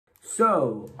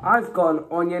So, I've got an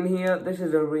onion here. This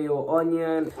is a real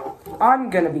onion.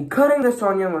 I'm gonna be cutting this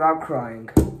onion without crying.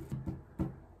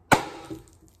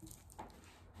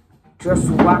 Just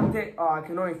whacked it. Oh, I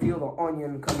can already feel the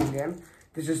onion coming in.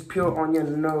 This is pure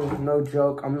onion, no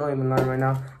joke. I'm not even lying right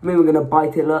now. I'm even gonna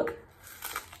bite it, look.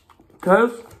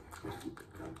 Tastes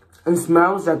and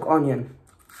smells like onion.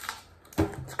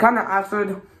 It's kind of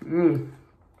acid.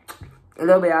 A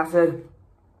little bit acid.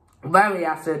 Very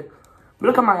acid.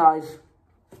 Look at my eyes.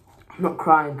 I'm not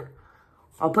crying.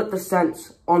 I'll put the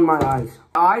scents on my eyes.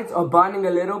 Eyes are burning a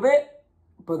little bit,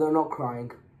 but they're not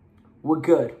crying. We're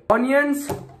good. Onions,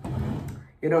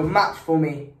 you don't match for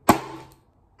me.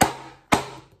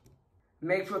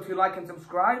 Make sure to like and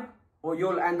subscribe, or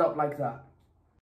you'll end up like that.